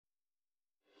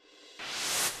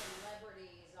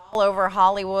All over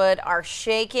Hollywood are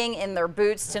shaking in their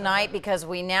boots tonight because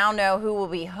we now know who will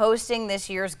be hosting this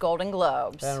year's Golden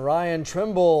Globes. And Ryan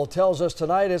Trimble tells us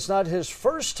tonight it's not his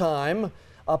first time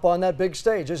up on that big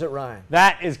stage, is it, Ryan?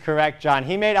 That is correct, John.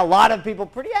 He made a lot of people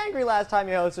pretty angry last time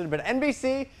he hosted, but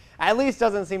NBC at least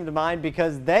doesn't seem to mind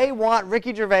because they want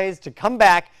Ricky Gervais to come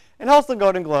back and host the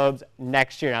Golden Globes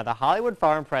next year. Now, the Hollywood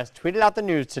Foreign Press tweeted out the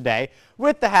news today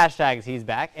with the hashtags He's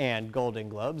Back and Golden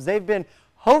Globes. They've been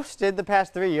hosted the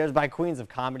past 3 years by queens of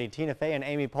comedy Tina Fey and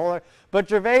Amy Poehler, but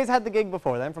Gervais had the gig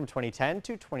before them from 2010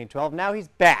 to 2012. Now he's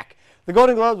back. The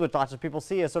Golden Globes, which lots of people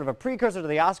see as sort of a precursor to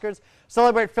the Oscars,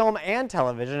 celebrate film and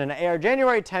television and air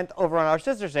January 10th over on our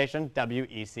sister station,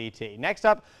 WECT. Next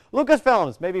up,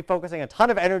 Lucasfilms may be focusing a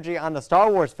ton of energy on the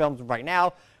Star Wars films right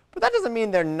now, but that doesn't mean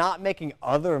they're not making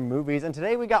other movies. And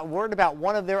today we got word about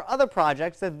one of their other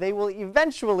projects that they will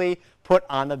eventually put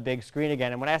on the big screen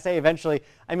again. And when I say eventually,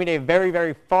 I mean a very,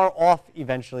 very far off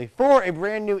eventually for a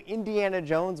brand new Indiana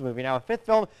Jones movie. Now, a fifth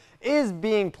film is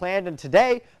being planned, and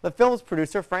today the film's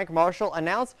producer, Frank Marshall,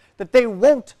 announced that they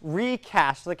won't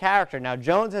recast the character. Now,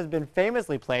 Jones has been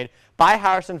famously played by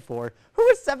Harrison Ford, who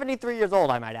is 73 years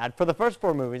old, I might add, for the first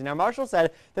 4 movies. Now, Marshall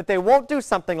said that they won't do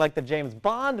something like the James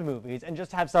Bond movies and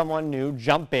just have someone new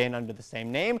jump in under the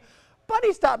same name, but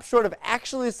he stopped short of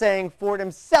actually saying Ford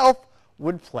himself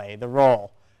would play the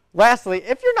role. Lastly,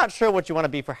 if you're not sure what you want to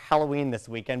be for Halloween this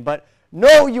weekend, but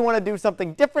know you want to do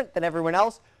something different than everyone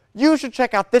else, you should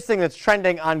check out this thing that's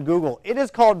trending on Google. It is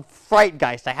called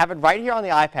Frightgeist. I have it right here on the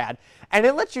iPad, and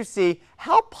it lets you see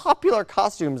how popular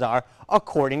costumes are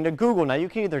according to Google. Now, you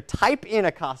can either type in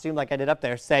a costume like I did up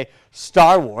there, say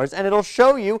Star Wars, and it'll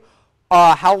show you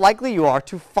how likely you are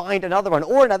to find another one.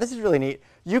 Or, now this is really neat,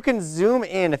 you can zoom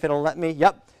in if it'll let me.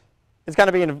 Yep, it's going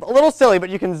to be a little silly, but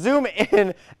you can zoom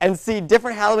in and see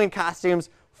different Halloween costumes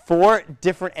for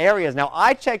different areas. Now,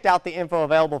 I checked out the info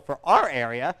available for our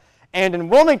area, and in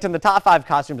Wilmington, the top 5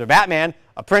 costumes are Batman,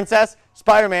 a princess,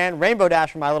 Spider-Man, Rainbow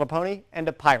Dash from My Little Pony, and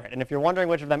a pirate. And if you're wondering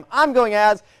which of them I'm going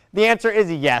as, the answer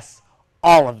is yes,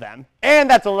 all of them. And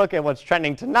that's a look at what's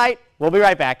trending tonight. We'll be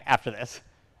right back after this.